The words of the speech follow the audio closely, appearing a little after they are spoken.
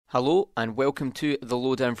Hello and welcome to The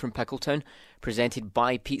Lowdown from Pickletown, presented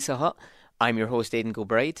by Pizza Hut. I'm your host Aidan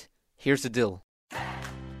Gilbride. Here's the deal.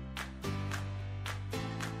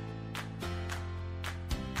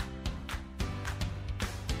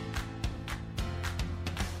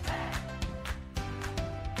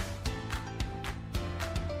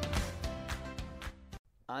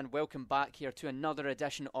 And welcome back here to another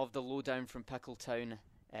edition of The Lowdown from Pickletown.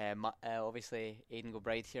 Obviously Aidan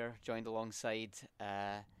Gilbride here, joined alongside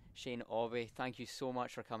Shane Aube. Thank you so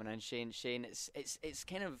much for coming in, Shane. Shane, it's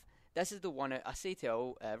kind of, this is the one I say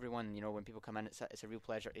to everyone, you know, when people come in, it's a real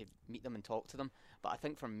pleasure to meet them and talk to them. But I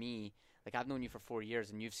think for me, like, I've known you for 4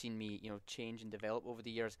 years, and you've seen me, you know, change and develop over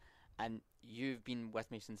the years, and you've been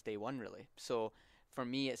with me since day one, really. So for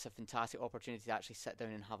me, it's a fantastic opportunity to actually sit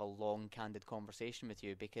down and have a long, candid conversation with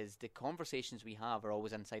you, because the conversations we have are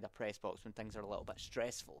always inside a press box when things are a little bit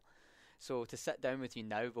stressful. So to sit down with you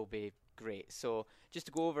now will be great. So just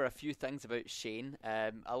to go over a few things about Shane.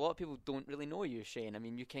 A lot of people don't really know you, Shane. I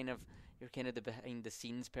mean, you're kind of the behind the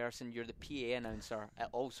scenes person. You're the PA announcer at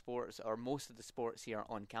all sports, or most of the sports here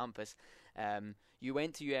on campus. You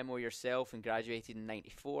went to UMO yourself and graduated in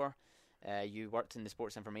 '94. You worked in the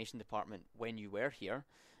sports information department when you were here,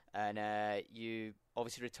 and you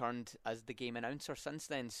obviously returned as the game announcer since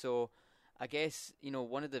then. So I guess, you know,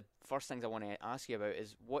 one of the first things I want to ask you about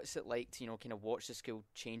is, what's it like to, you know, kind of watch the school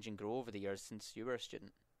change and grow over the years since you were a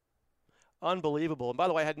student? Unbelievable. And by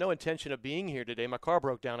the way, I had no intention of being here today. My car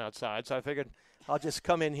broke down outside, so I figured I'll just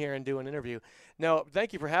come in here and do an interview. No,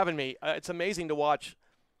 thank you for having me. It's amazing to watch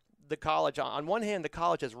the college. On one hand, the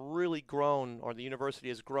college has really grown, or the university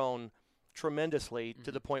has grown tremendously,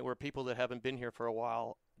 to the point where people that haven't been here for a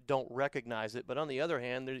while don't recognize it. But on the other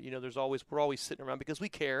hand, you know, we're always sitting around because we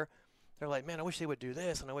care. They're like, man, I wish they would do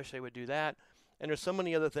this, and I wish they would do that. And there's so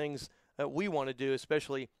many other things that we want to do,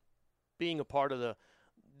 especially being a part of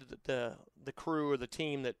the crew or the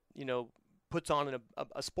team that, you know, puts on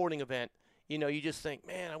a sporting event. You know, you just think,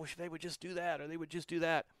 man, I wish they would just do that, or they would just do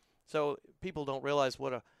that. So people don't realize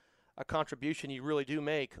what a contribution you really do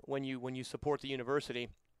make when you support the university.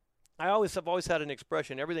 I've always had an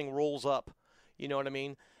expression: everything rolls up. You know what I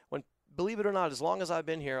mean? Believe it or not, as long as I've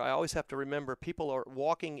been here, I always have to remember people are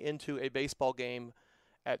walking into a baseball game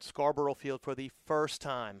at Scarborough Field for the first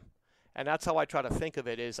time. And that's how I try to think of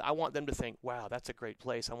it, is I want them to think, wow, that's a great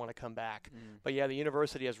place, I want to come back. But yeah, the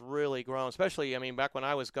university has really grown, especially, I mean, back when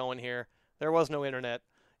I was going here, there was no internet.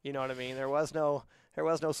 You know what I mean? There was no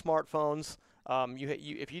smartphones.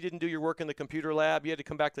 If you didn't do your work in the computer lab, you had to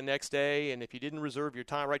come back the next day. And if you didn't reserve your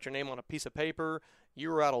time, write your name on a piece of paper, you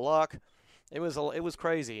were out of luck. It was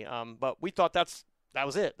crazy. But we thought that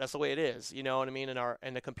was it. That's the way it is. You know what I mean?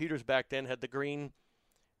 And the computers back then had the green,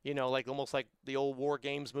 you know, like almost like the old War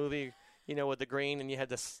Games movie, you know, with the green, and you had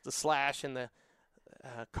the slash and the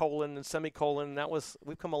colon and semicolon.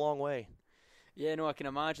 We've come a long way. Yeah, no, I can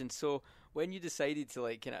imagine. So when you decided to,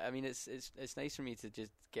 like, I mean, it's nice for me to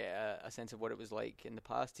just get a sense of what it was like in the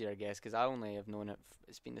past year, I guess, because I only have known it.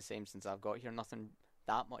 It's been the same since I've got here. Nothing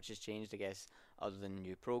that much has changed, I guess, other than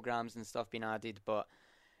new programs and stuff being added. But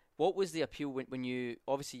what was the appeal when you,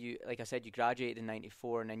 obviously, like I said, you graduated in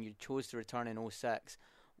 '94 and then you chose to return in '06.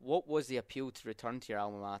 What was the appeal to return to your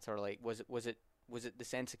alma mater? Like, was it the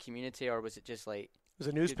sense of community, or was it just like? It was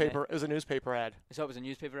a newspaper. It was a newspaper ad. So it was a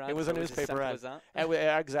newspaper ad. It was a newspaper ad. Was that?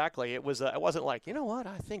 Exactly. It was. It wasn't like, you know what,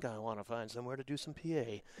 I think I want to find somewhere to do some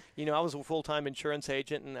PA. You know, I was a full-time insurance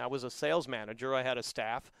agent, and I was a sales manager. I had a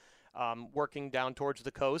staff working down towards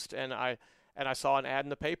the coast, and I saw an ad in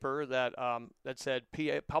the paper that said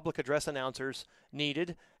PA public address announcers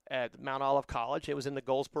needed at Mount Olive College. It was in the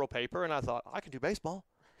Goldsboro paper, and I thought, I can do baseball.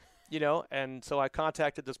 You know, and so I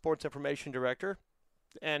contacted the sports information director,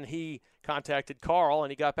 and he contacted Carl,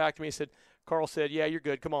 and he got back to me and said, Carl said, yeah, you're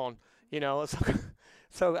good, come on. You know,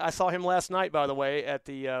 so I saw him last night, by the way, at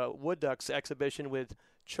the Wood Ducks exhibition with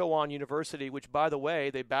Chowan University, which, by the way,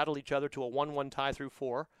 they battled each other to a 1-1 tie through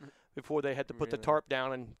 4 before they had to put the tarp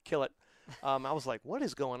down and kill it. I was like, what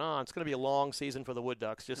is going on? It's going to be a long season for the Wood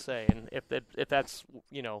Ducks, just saying, if that's,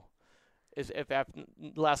 you know, if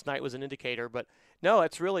last night was an indicator. But no,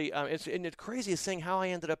 it's really and the craziest thing, how I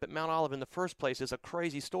ended up at Mount Olive in the first place is a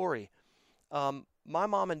crazy story. My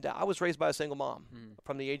mom and dad, I was raised by a single mom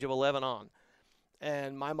from the age of 11 on.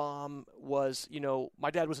 And my mom was, you know,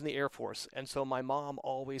 my dad was in the Air Force. And so my mom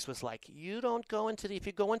always was like, if you go into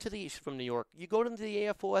the, from New York, you go to the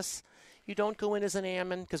Air Force, you don't go in as an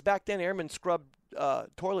airman. Because back then, airmen scrubbed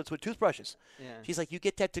toilets with toothbrushes. Yeah. She's like, you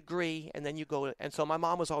get that degree, and then you go. And so my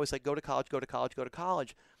mom was always like, go to college, go to college, go to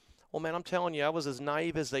college. Well, man, I'm telling you, I was as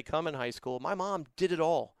naive as they come in high school. My mom did it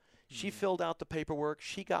all. She filled out the paperwork.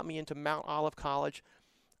 She got me into Mount Olive College.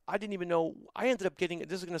 I didn't even know. I ended up getting,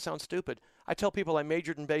 this is going to sound stupid. I tell people I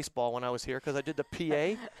majored in baseball when I was here because I did the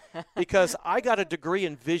PA because I got a degree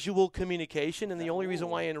in visual communication, and the only reason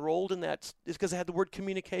why I enrolled in that is because it had the word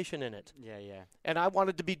communication in it. Yeah, yeah. And I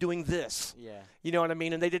wanted to be doing this. Yeah. You know what I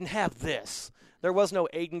mean? And they didn't have this. There was no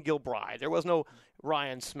Aiden Gilbride. There was no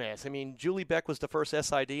Ryan Smith. I mean, Julie Beck was the first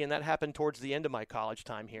SID, and that happened towards the end of my college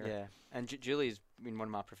time here. Yeah. And Julie's been one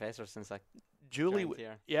of my professors since I Julie,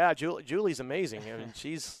 here. yeah, Julie's amazing. I mean,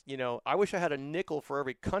 she's, I wish I had a nickel for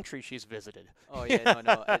every country she's visited. Oh, yeah,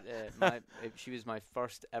 no. She was my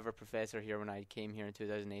first ever professor here when I came here in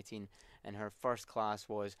 2018, and her first class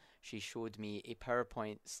she showed me a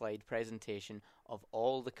PowerPoint slide presentation of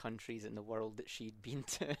all the countries in the world that she'd been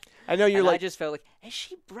to. I know I just felt like, is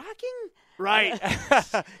she bragging? Right.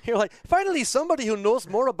 You're like, finally somebody who knows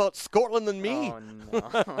more about Scotland than me. Oh,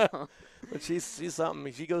 no. But she's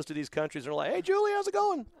something. She goes to these countries and they're like, hey, Julie, how's it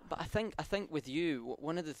going? But I think with you,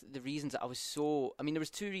 one of the reasons that I was so... I mean, there was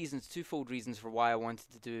twofold reasons for why I wanted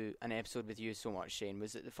to do an episode with you so much, Shane.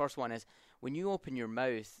 Was that the first one is, when you open your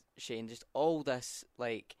mouth, Shane, just all this,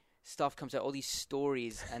 stuff comes out, all these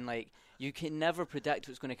stories, and, you can never predict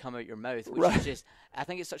what's going to come out your mouth, which is just... I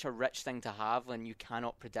think it's such a rich thing to have when you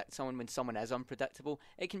cannot predict someone, when someone is unpredictable.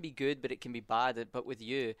 It can be good, but it can be bad. But with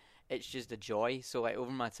you, it's just a joy. So,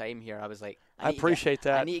 over my time here, I was like... I appreciate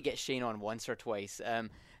that. I need to get Shane on once or twice.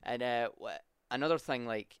 Another thing,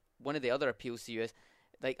 one of the other appeals to you is,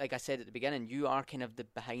 like I said at the beginning, you are kind of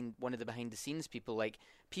one of the behind the scenes people.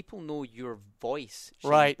 People know your voice,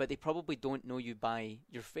 Shane, right? But they probably don't know you by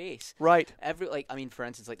your face, right? For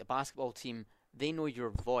instance, the basketball team, they know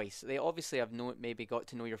your voice. They obviously have maybe got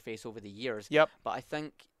to know your face over the years. Yep. But I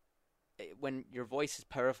think when your voice is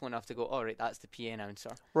powerful enough to go, all right, that's the PA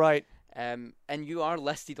announcer, right? And you are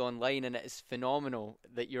listed online, and it is phenomenal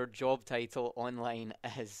that your job title online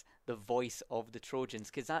is the voice of the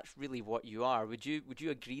Trojans, because that's really what you are. Would you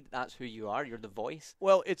agree that that's who you are? You're the voice?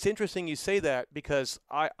 Well, it's interesting you say that, because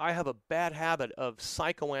I have a bad habit of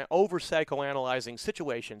over-psychoanalyzing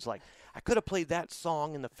situations. Like, I could have played that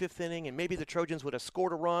song in the 5th inning, and maybe the Trojans would have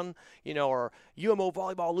scored a run, or UMO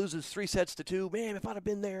volleyball loses 3-2. Man, if I'd have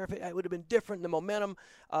been there, it would have been different, the momentum.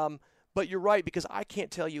 But you're right, because I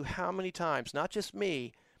can't tell you how many times, not just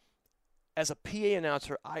me, as a PA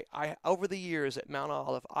announcer, I over the years at Mount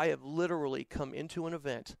Olive, I have literally come into an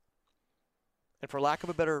event, and for lack of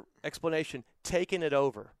a better explanation, taken it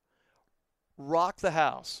over, rock the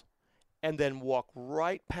house, and then walk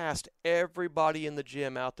right past everybody in the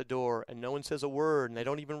gym out the door, and no one says a word, and they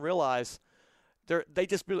don't even realize. They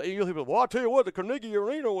just be, you'll hear people, well, I'll tell you what, the Carnegie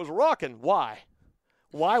Arena was rocking. Why?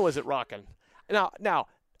 Why was it rocking? Now,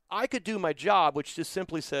 I could do my job, which just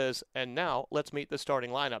simply says, and now let's meet the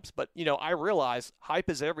starting lineups. But, I realize hype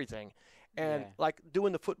is everything. And like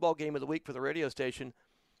doing the football game of the week for the radio station,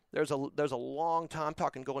 there's a long time,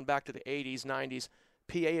 talking going back to the 80s, 90s,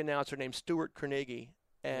 PA announcer named Stuart Carnegie.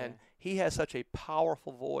 And he has such a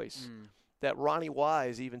powerful voice that Ronnie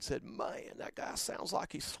Wise even said, man, that guy sounds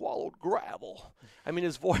like he swallowed gravel. I mean,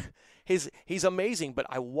 his voice, he's amazing. But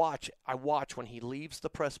I watch when he leaves the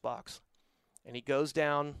press box, and he goes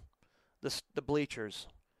down the bleachers,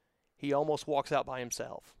 he almost walks out by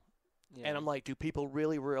himself. Yeah. And I'm like, do people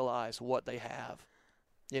really realize what they have?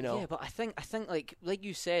 Yeah, but I think like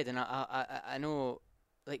you said, and I know,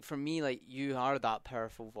 for me, you are that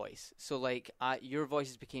powerful voice. So your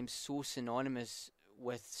voices became so synonymous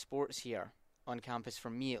with sports here on campus,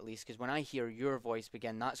 for me at least, because when I hear your voice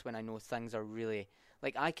begin, that's when I know things are really,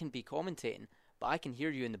 I can be commentating, but I can hear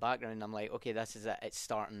you in the background, and I'm like, okay, this is it. It's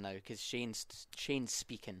starting now, because Shane's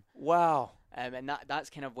speaking. Wow. And that's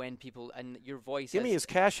kind of when people, and your voice. Give me his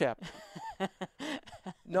Cash App.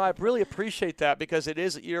 No, I really appreciate that, because it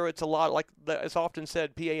is, it's a lot, it's often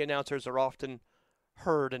said, PA announcers are often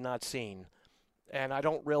heard and not seen. And I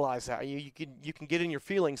don't realize that. You can get in your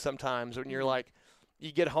feelings sometimes when you're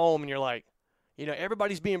you get home and you're like,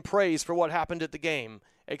 everybody's being praised for what happened at the game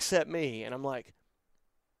except me. And I'm like,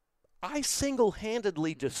 I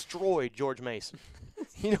single-handedly destroyed George Mason.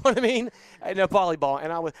 You know what I mean? In a volleyball.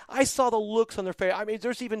 And I saw the looks on their face. I mean,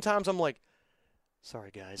 there's even times I'm like, sorry,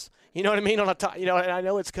 guys. You know what I mean? And I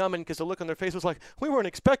know it's coming, because the look on their face was like, we weren't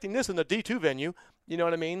expecting this in the D2 venue. You know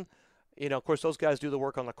what I mean? Of course, those guys do the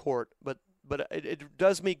work on the court. But it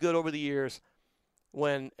does me good over the years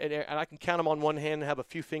when, and I can count them on one hand and have a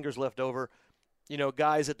few fingers left over,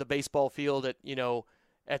 guys at the baseball field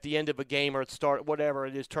at the end of a game or at the start, whatever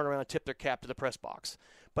it is, turn around and tip their cap to the press box.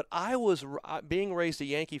 But I was being raised a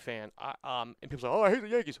Yankee fan, and people say, oh, I hate the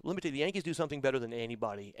Yankees. Let me tell you, the Yankees do something better than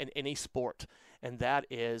anybody in any sport, and that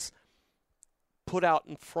is put out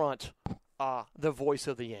in front the voice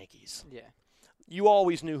of the Yankees. Yeah. you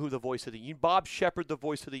always knew who the voice of Bob Shepard, the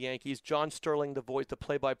voice of the Yankees, John Sterling, the voice, the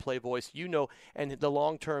play-by-play voice, and the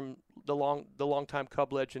long-time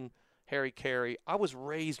Cub legend, Harry Carey. I was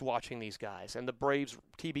raised watching these guys, and the Braves,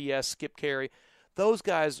 TBS, Skip Carey. Those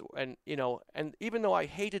guys, and even though I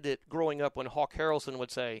hated it growing up when Hawk Harrelson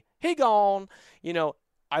would say, "He gone,"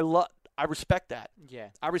 I respect that. Yeah.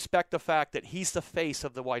 I respect the fact that he's the face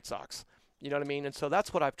of the White Sox. You know what I mean? And so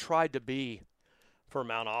that's what I've tried to be for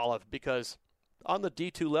Mount Olive, because on the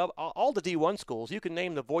D2 level, all the D1 schools, you can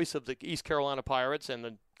name the voice of the East Carolina Pirates and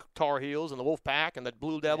the Tar Heels and the Wolfpack and the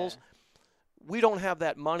Blue Devils. Yeah. We don't have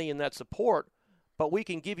that money and that support, but we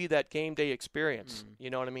can give you that game day experience. You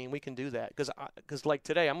know what I mean? We can do that. Because like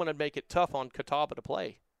today, I'm going to make it tough on Catawba to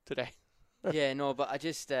play today. Yeah, no, but I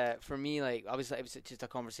just, for me, like, it was just a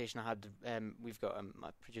conversation I had. We've got my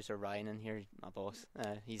producer Ryan in here, my boss.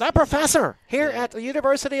 He's the professor here at the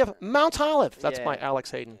University of Mount Olive. That's my Alex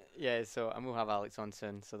Hayden. Yeah, and we'll have Alex on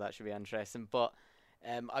soon, so that should be interesting. But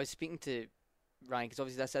I was speaking to Ryan, because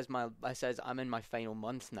obviously that says I'm in my final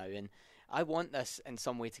month now, and I want this in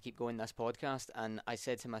some way to keep going, this podcast. And I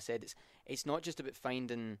said to him, it's not just about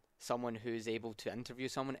finding someone who's able to interview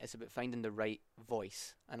someone, it's about finding the right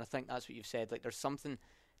voice. And I think that's what you've said. Like, there's something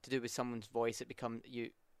to do with someone's voice.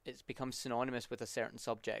 It's become synonymous with a certain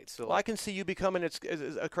subject. So I can see you becoming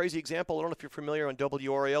a crazy example. I don't know if you're familiar on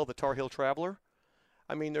WRAL, the Tar Heel Traveler.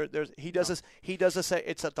 I mean, he does this.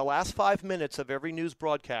 It's at the last 5 minutes of every news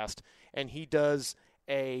broadcast, and he does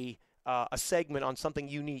a segment on something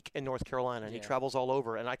unique in North Carolina, and he travels all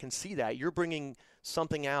over. And I can see that you're bringing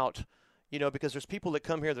something out, because there's people that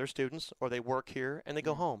come here, they're students, or they work here, and they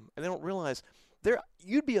go home, and they don't realize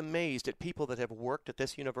you'd be amazed at people that have worked at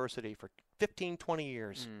this university for 15, 20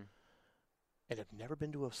 years and have never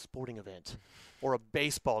been to a sporting event or a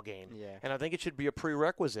baseball game. Yeah. And I think it should be a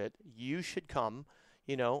prerequisite. You should come,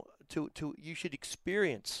 you should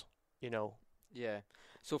experience, Yeah.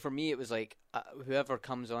 So for me, it was like whoever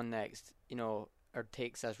comes on next, or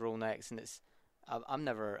takes this role next, and I'm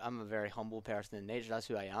a very humble person in nature. That's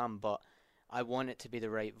who I am, but I want it to be the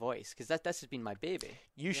right voice, because this has been my baby.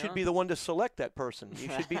 You should be the one to select that person. You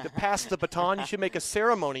should be to pass the baton. You should make a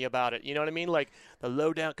ceremony about it. You know what I mean? Like the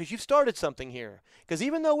lowdown, because you've started something here. Because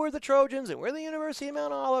even though we're the Trojans and we're the University of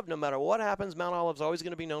Mount Olive, no matter what happens, Mount Olive's always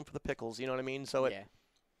going to be known for the pickles. You know what I mean? So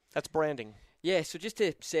that's branding. Yeah, so just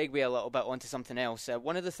to segue a little bit onto something else,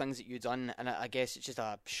 one of the things that you've done, and I guess it's just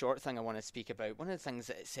a short thing I want to speak about, one of the things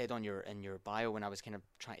that it said in your bio when I was kind of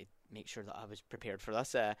trying to make sure that I was prepared for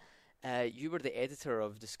this, you were the editor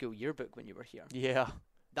of the school yearbook when you were here. Yeah.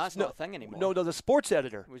 That's not a thing anymore. No, the sports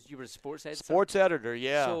editor. You were a sports editor? Sports editor,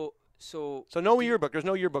 yeah. So no yearbook. There's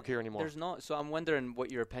no yearbook here anymore. There's not. So I'm wondering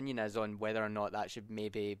what your opinion is on whether or not that should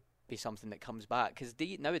maybe be something that comes back. Because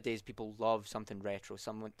nowadays people love something retro,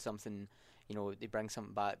 something, they bring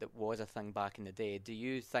something back that was a thing back in the day. Do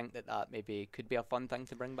you think that maybe could be a fun thing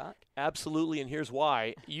to bring back? Absolutely, and here's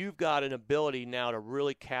why. You've got an ability now to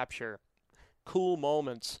really capture cool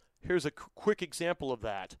moments. Here's a quick example of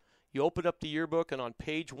that. You open up the yearbook, and on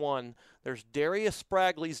page 1, there's Darius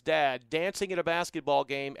Spragley's dad dancing at a basketball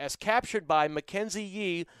game as captured by Mackenzie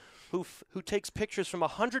Yee, who takes pictures from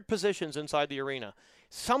 100 positions inside the arena.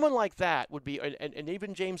 Someone like that would be, and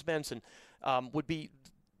even James Benson would be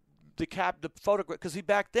the photograph. Because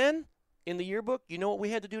back then, in the yearbook, you know what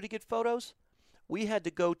we had to do to get photos? We had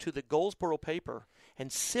to go to the Goldsboro paper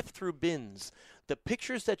and sift through bins. The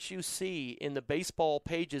pictures that you see in the baseball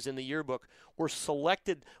pages in the yearbook were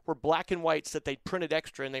black and whites that they'd printed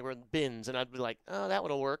extra, and they were in bins. And I'd be like, oh, that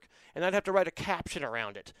would work. And I'd have to write a caption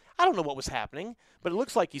around it. I don't know what was happening, but it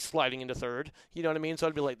looks like he's sliding into third. You know what I mean? So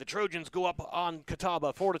I'd be like, the Trojans go up on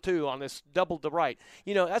Catawba 4-2 on this double to right.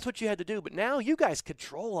 That's what you had to do. But now you guys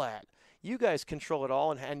control that. You guys control it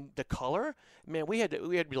all, and the color, man. We had to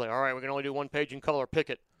be like, all right, we can only do one page in color.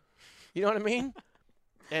 Pick it. You know what I mean?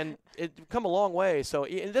 And it's come a long way. So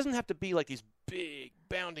it doesn't have to be like these big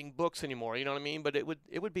bounding books anymore. You know what I mean? But it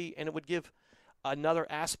would be, and it would give another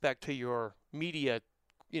aspect to your media,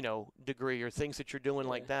 degree or things that you're doing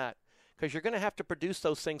like that, because you're going to have to produce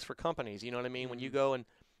those things for companies. You know what I mean? When you go and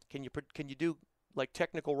can you do like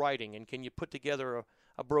technical writing, and can you put together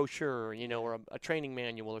a brochure, or a training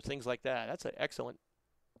manual or things like that? That's excellent.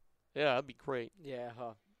 Yeah, that'd be great. Yeah.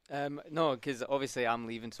 No, because obviously I'm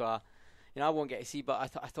leaving, so I won't get to see.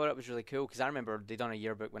 But I thought it was really cool, because I remember they done a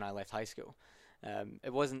yearbook when I left high school.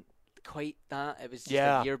 It wasn't quite that. It was just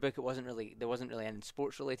a yearbook. There wasn't really anything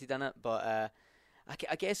sports related in it. But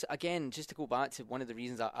I guess again, just to go back to one of the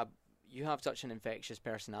reasons you have such an infectious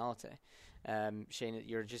personality. Shane,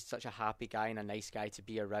 you're just such a happy guy and a nice guy to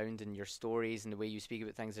be around, and your stories and the way you speak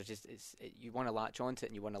about things are just you want to latch onto it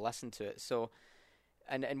and you want to listen to it. So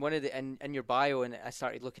And one of the in your bio, and I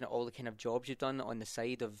started looking at all the kind of jobs you've done on the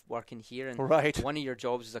side of working here, and Right. one of your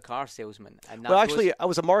jobs was a car salesman. And Well, actually, I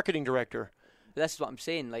was a marketing director. this is what I'm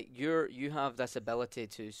saying. Like you have this ability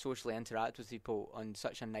to socially interact with people on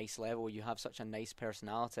such a nice level. You have such a nice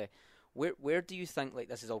personality. Where do you think like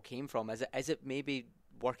this has all came from? Is it maybe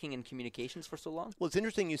working in communications for so long? Well, it's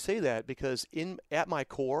interesting you say that because at my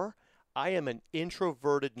core, I am an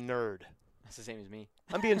introverted nerd. That's the same as me.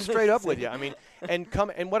 I'm being straight up with you. I mean, and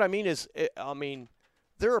what I mean is,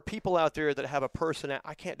 there are people out there that have a personality.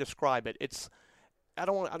 I can't describe it. It's I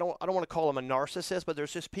don't want to call them a narcissist, but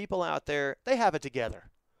there's just people out there. They have it together.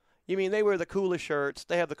 You mean they wear the coolest shirts,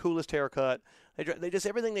 they have the coolest haircut, they just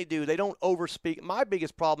everything they do. They don't overspeak. My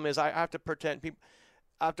biggest problem is I have to pretend people.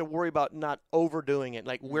 I have to worry about not overdoing it,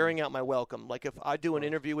 like wearing out my welcome. Like if I do an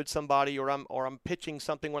interview with somebody, or I'm pitching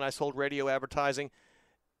something when I sold radio advertising.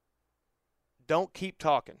 Don't keep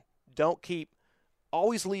talking.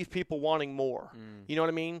 Always leave people wanting more. You know what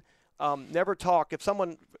I mean? Never talk. If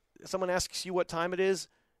someone asks you what time it is,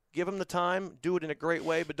 give them the time. Do it in a great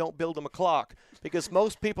way, but don't build them a clock. Because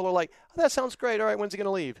most people are like, oh, that sounds great. All right, when's he going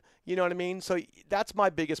to leave? You know what I mean? So that's my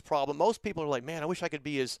biggest problem. Most people are like, man, I wish I could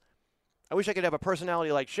have a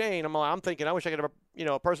personality like Shane. I'm thinking, I wish I could have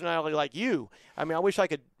a personality like you. I mean, I wish I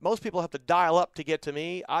could. Most people have to dial up to get to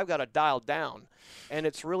me. I've got to dial down, and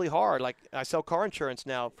it's really hard. Like I sell car insurance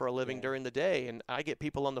now for a living during the day, and I get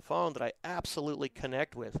people on the phone that I absolutely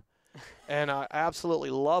connect with, and I absolutely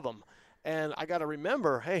love them. And I got to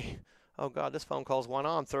remember, hey, oh God, this phone call's went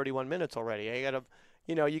on 31 minutes already.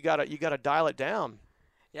 You got to dial it down.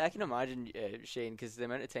 Yeah, I can imagine, Shane, because the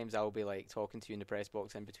amount of times I'll be like talking to you in the press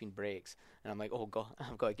box in between breaks, and I'm like, oh God,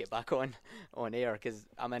 I've got to get back on air because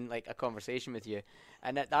I'm in like a conversation with you,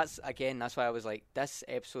 and that's why I was like, this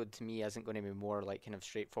episode to me isn't going to be more like kind of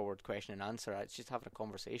straightforward question and answer. It's just having a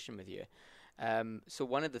conversation with you. So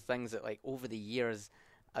one of the things that like over the years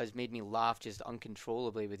has made me laugh just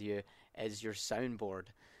uncontrollably with you is your soundboard.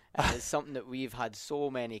 It's something that we've had so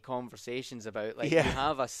many conversations about. Like you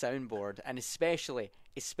have a soundboard, and especially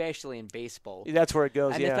in baseball. That's where it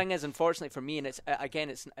goes. And the thing is, unfortunately for me, and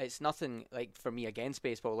it's nothing like for me against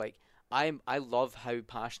baseball. Like I love how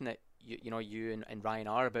passionate you and Ryan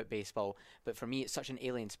are about baseball, but for me, it's such an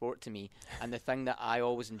alien sport to me. And the thing that I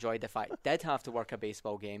always enjoyed, if I did have to work a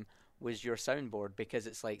baseball game, was your soundboard, because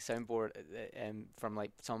it's like soundboard from like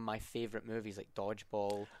some of my favorite movies like Dodgeball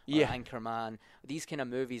or Anchorman, these kind of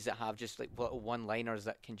movies that have just like little one-liners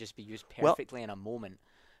that can just be used perfectly in a moment.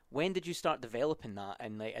 When did you start developing that,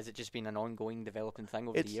 and like has it just been an ongoing developing thing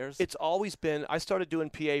over the years? It's always been. I started doing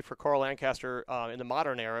PA for Carl Lancaster in the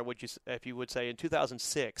modern era, which is, if you would say, in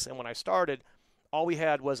 2006. And when I started, all we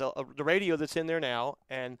had was the radio that's in there now,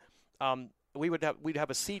 and we'd have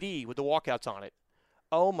a CD with the walkouts on it.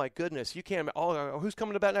 Oh my goodness! You can't. Oh, who's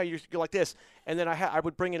coming to bat now? You're like this, and then I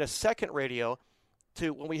would bring in a second radio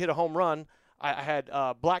to when we hit a home run. I had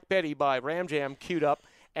Black Betty by Ram Jam queued up,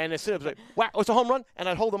 and as soon as it was like, wow, it's a home run, and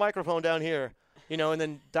I'd hold the microphone down here, and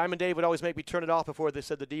then Diamond Dave would always make me turn it off before they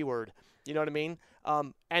said the D word. You know what I mean?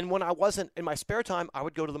 And when I wasn't in my spare time, I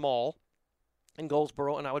would go to the mall in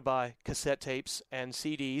Goldsboro, and I would buy cassette tapes and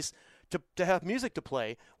CDs to have music to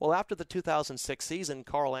play. Well, after the 2006 season,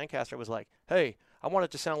 Carl Lancaster was like, hey, I want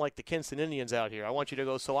it to sound like the Kinston Indians out here. I want you to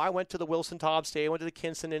go. So I went to the Wilson Tobbs Stadium, I went to the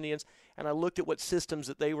Kinston Indians, and I looked at what systems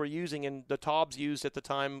that they were using, and the Tobbs used at the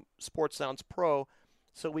time Sports Sounds Pro.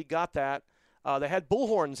 So we got that. They had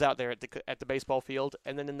bullhorns out there at the baseball field,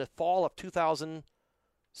 and then in the fall of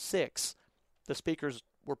 2006, the speakers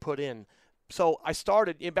were put in. So I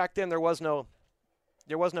started. Back then there was no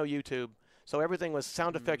YouTube, so everything was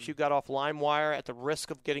sound effects you got off LimeWire at the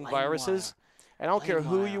risk of getting viruses. And I don't care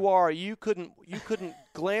who you are, you couldn't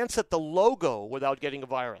glance at the logo without getting a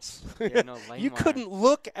virus. You couldn't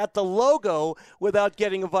look at the logo without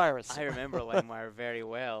getting a virus. I remember LimeWire very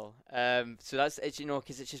well. So that's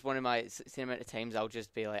because it's just one of my the amount of times I'll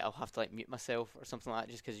just be like, I'll have to like mute myself or something like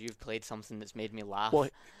that just because you've played something that's made me laugh. Or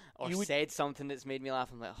said something that's made me laugh.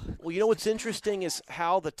 I'm like, oh. Well, what's interesting is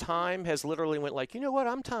how the time has literally went like, you know what,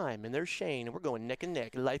 I'm Time, and there's Shane, and we're going neck and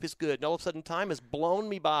neck, and life is good. And all of a sudden, time has blown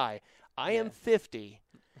me by. I am 50,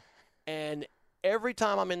 and every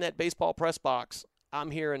time I'm in that baseball press box,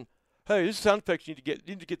 I'm hearing, hey, this is sound effects you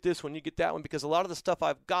need to get this one, you get that one, because a lot of the stuff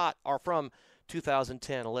I've got are from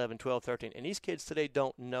 2010, 11, 12, 13, and these kids today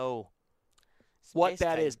don't know what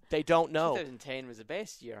that is. They don't know. 2010 was the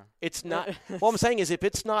best year. It's not. What I'm saying is, if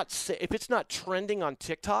it's not trending on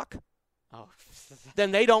TikTok,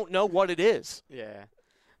 then they don't know what it is. Yeah.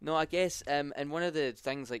 No, I guess, and one of the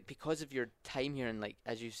things, like, because of your time here and, like,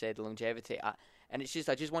 as you said, longevity, and it's just,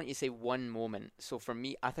 I just want you to say one moment. So for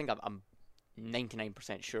me, I think I'm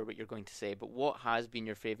 99% sure what you're going to say, but what has been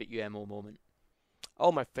your favourite UMO moment?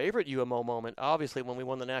 Oh, my favorite UMO moment, obviously, when we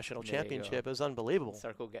won the national championship. It was unbelievable.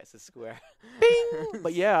 Circle gets a square. Bing!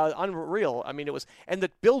 But yeah, unreal. I mean, it was, and the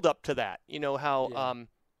build up to that, how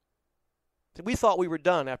we thought we were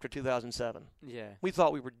done after 2007. Yeah. We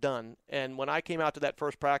thought we were done. And when I came out to that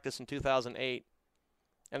first practice in 2008,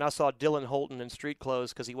 and I saw Dylan Holton in street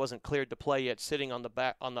clothes because he wasn't cleared to play yet, sitting on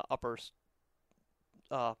the upper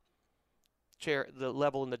chair, the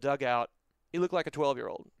level in the dugout, he looked like a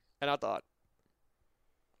 12-year-old. And I thought,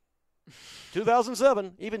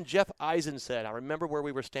 2007, even Jeff Eisen said, I remember where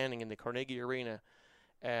we were standing in the Carnegie Arena,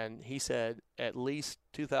 and he said at least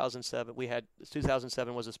 2007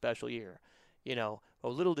 was a special year. Well,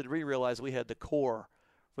 little did we realize we had the core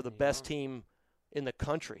for the best team in the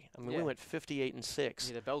country. I mean, we went 58-6.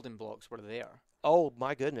 Yeah, the building blocks were there. Oh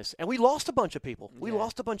my goodness. And we lost a bunch of people. We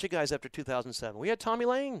lost a bunch of guys after 2007. We had Tommy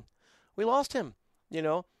Lane. We lost him,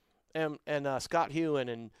 and Scott Hewen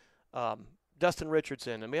and Dustin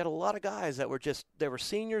Richardson, and we had a lot of guys that were they were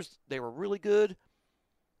seniors. They were really good.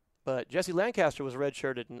 But Jesse Lancaster was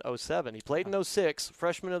redshirted in 07. He played in 06,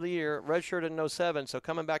 freshman of the year, redshirted in 07. So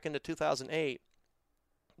coming back into 2008,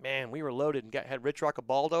 man, we were loaded and had Rich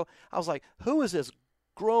Roccabaldo. I was like, who is this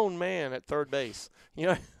grown man at third base?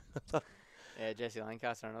 Jesse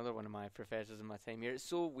Lancaster, another one of my professors in my time here. It's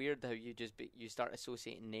so weird how you start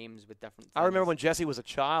associating names with different things. I remember when Jesse was a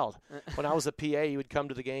child. When I was a PA, he would come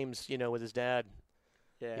to the games, with his dad.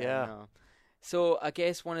 Yeah. So I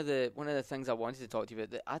guess one of the things I wanted to talk to you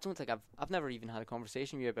about, that I don't think I've never even had a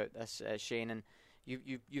conversation with you about this, Shane, and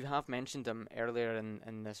you have mentioned him earlier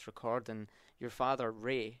in this recording. Your father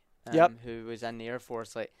Ray, who was in the Air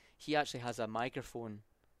Force, like he actually has a microphone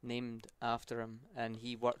named after him, and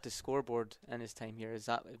he worked the scoreboard in his time here. Is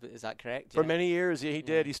that correct? For many years, he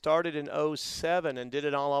did. He started in 07 and did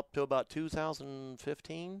it all up to about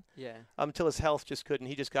 2015. Yeah. Until his health just couldn't.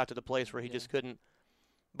 He just got to the place where he just couldn't.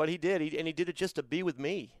 But he did. He did it just to be with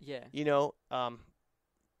me. Yeah.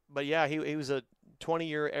 But yeah, he was a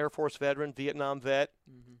 20-year Air Force veteran, Vietnam vet,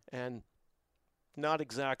 and not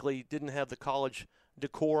exactly didn't have the college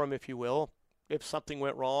decorum, if you will. If something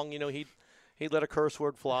went wrong, he'd let a curse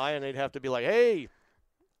word fly, and they'd have to be like, "Hey,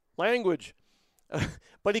 language."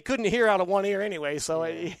 But he couldn't hear out of one ear anyway, so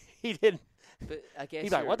he didn't. But I guess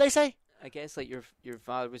he's like, "What'd they say?" I guess like your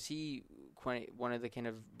father, was he quite one of the kind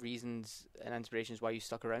of reasons and inspirations why you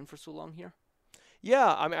stuck around for so long here?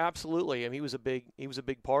 Yeah, absolutely. He was a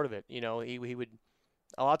big part of it. He would.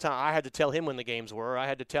 A lot of times I had to tell him when the games were. I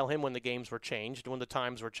had to tell him when the games were changed, when the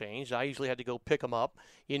times were changed. I usually had to go pick him up,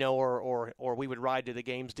 or we would ride to the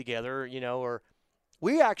games together, or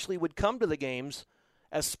we actually would come to the games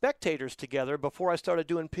as spectators together before I started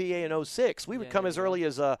doing PA in 06. We would come as early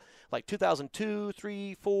as like 2002,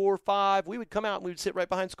 3, 4, 5. We would come out and we would sit right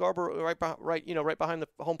behind Scarborough, right behind the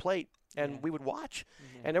home plate, and we would watch.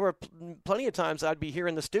 And there were plenty of times I'd be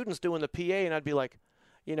hearing the students doing the PA, and I'd be like,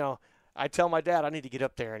 I'd tell my dad I need to get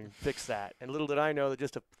up there and fix that. And little did I know that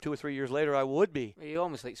just 2 or 3 years later I would be. Well, you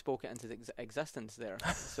almost spoke it into existence there.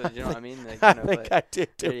 So do you know what I mean? Like, I think I did.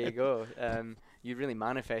 There you go. You really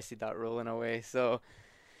manifested that role in a way. So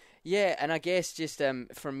yeah, and I guess just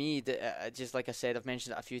for me, just like I said, I've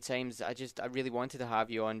mentioned it a few times. I really wanted to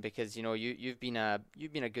have you on because you've been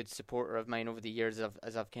a good supporter of mine over the years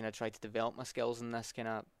as I've kind of tried to develop my skills in this kind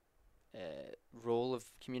of role of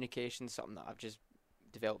communication. Something that I've just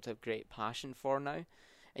developed a great passion for now.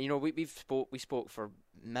 And we spoke for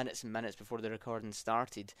minutes and minutes before the recording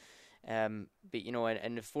started. But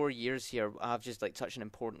in the 4 years here, I've just like touched an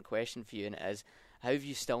important question for you, and it is, how have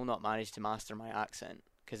you still not managed to master my accent?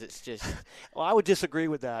 Because it's just well, I would disagree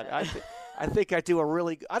with that. I think I do a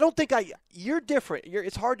really. I don't think you're different.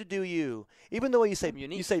 It's hard to do you, even though you say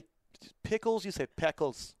pickles, you say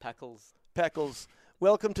peckles. Peckles.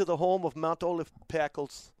 Welcome to the home of Mount Olive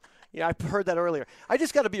Peckles. Yeah, I heard that earlier. I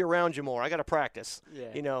just got to be around you more. I got to practice.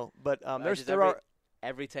 Yeah. But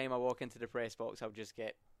every time I walk into the press box, I'll just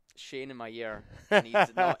get Shane in my ear. And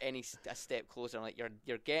he's not a step closer. I'm like,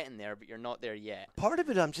 you're getting there, but you're not there yet. Part of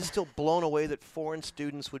it, I'm just still blown away that foreign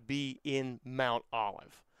students would be in Mount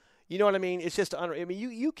Olive. You know what I mean? It's just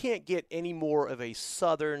you can't get any more of a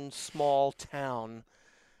southern small town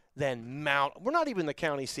than Mount. We're not even the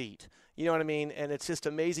county seat. You know what I mean? And it's just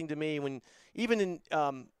amazing to me when even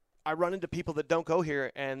in I run into people that don't go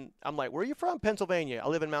here, and I'm like, where are you from? Pennsylvania. I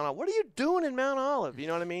live in Mount Olive. What are you doing in Mount Olive? You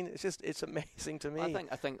know what I mean? It's amazing to me.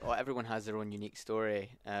 I think everyone has their own unique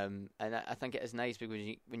story, and I think it is nice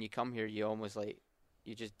because when you come here, you almost like,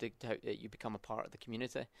 you just you become a part of the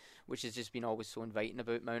community, which has just been always so inviting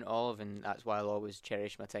about Mount Olive, and that's why I'll always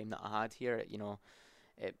cherish my time that I had here.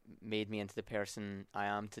 it made me into the person I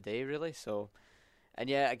am today, really. So, and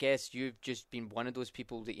yeah, I guess you've just been one of those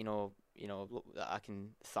people that that I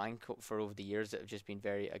can thank for over the years that have just been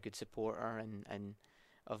a good supporter and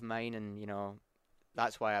of mine, and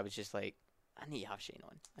that's why I was just like, I need to have Shane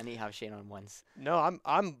on. I need to have Shane on once. No,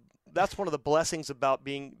 I'm. That's one of the blessings about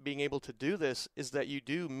being able to do this is that you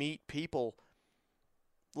do meet people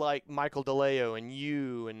like Michael DeLeo and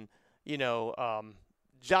you and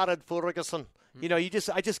Jared Ferguson.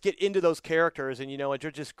 Mm-hmm. I just get into those characters and and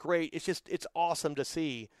they're just great. It's awesome to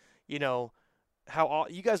see, how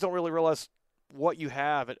you guys don't really realize what you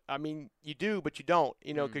have. I mean, you do, but you don't,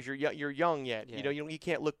 because you're young yet. Yeah. You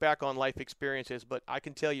can't look back on life experiences, but I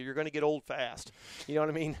can tell you're going to get old fast. You know what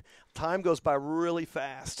I mean? Time goes by really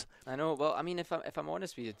fast. I know. Well, I mean, if I'm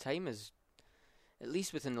honest with you, time is, at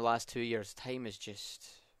least within the last 2 years, time is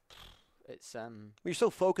just, it's You're so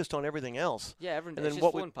focused on everything else. Yeah, it's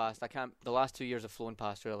just flown past. The last 2 years have flown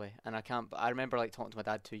past really, and I remember like talking to my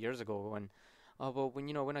dad 2 years ago when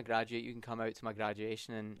when I graduate, you can come out to my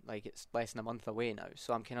graduation, and like it's less than a month away now.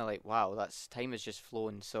 So I'm kind of like, wow, time has just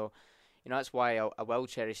flown. So, that's why I will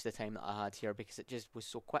cherish the time that I had here, because it just was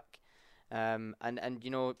so quick. And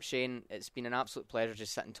Shane, it's been an absolute pleasure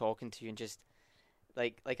just sitting talking to you, and just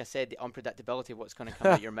like I said, the unpredictability of what's going to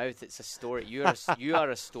come out your mouth. It's a story. You are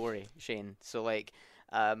a story, Shane. So like,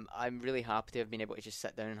 I'm really happy to have been able to just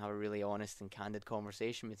sit down and have a really honest and candid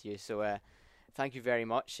conversation with you. So. Thank you very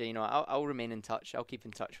much. I'll remain in touch. I'll keep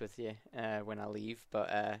in touch with you when I leave.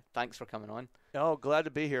 But thanks for coming on. Oh, glad to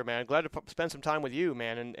be here, man. Glad to spend some time with you,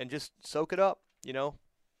 man, and just soak it up.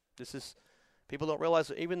 This is people don't realize.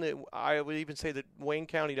 I would even say that Wayne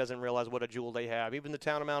County doesn't realize what a jewel they have. Even the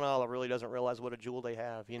town of Mount Olive really doesn't realize what a jewel they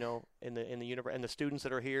have. In the universe, and the students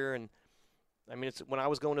that are here. And I mean, when I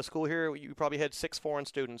was going to school here, you probably had 6 foreign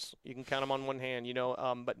students. You can count them on one hand.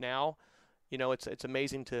 But now, it's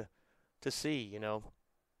amazing to see,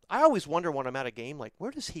 I always wonder when I'm at a game, like,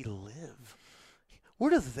 where does he live?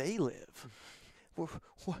 Where do they live?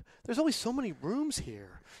 There's only so many rooms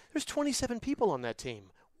here. There's 27 people on that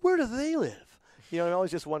team. Where do they live? I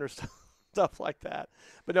always just wonder stuff like that.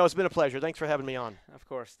 But no, it's been a pleasure. Thanks for having me on. Of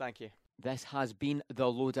course. Thank you. This has been The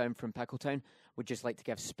Lowdown from Pickletown. We'd just like to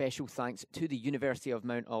give special thanks to the University of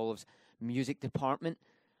Mount Olive's music department.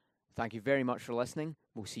 Thank you very much for listening.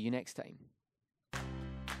 We'll see you next time.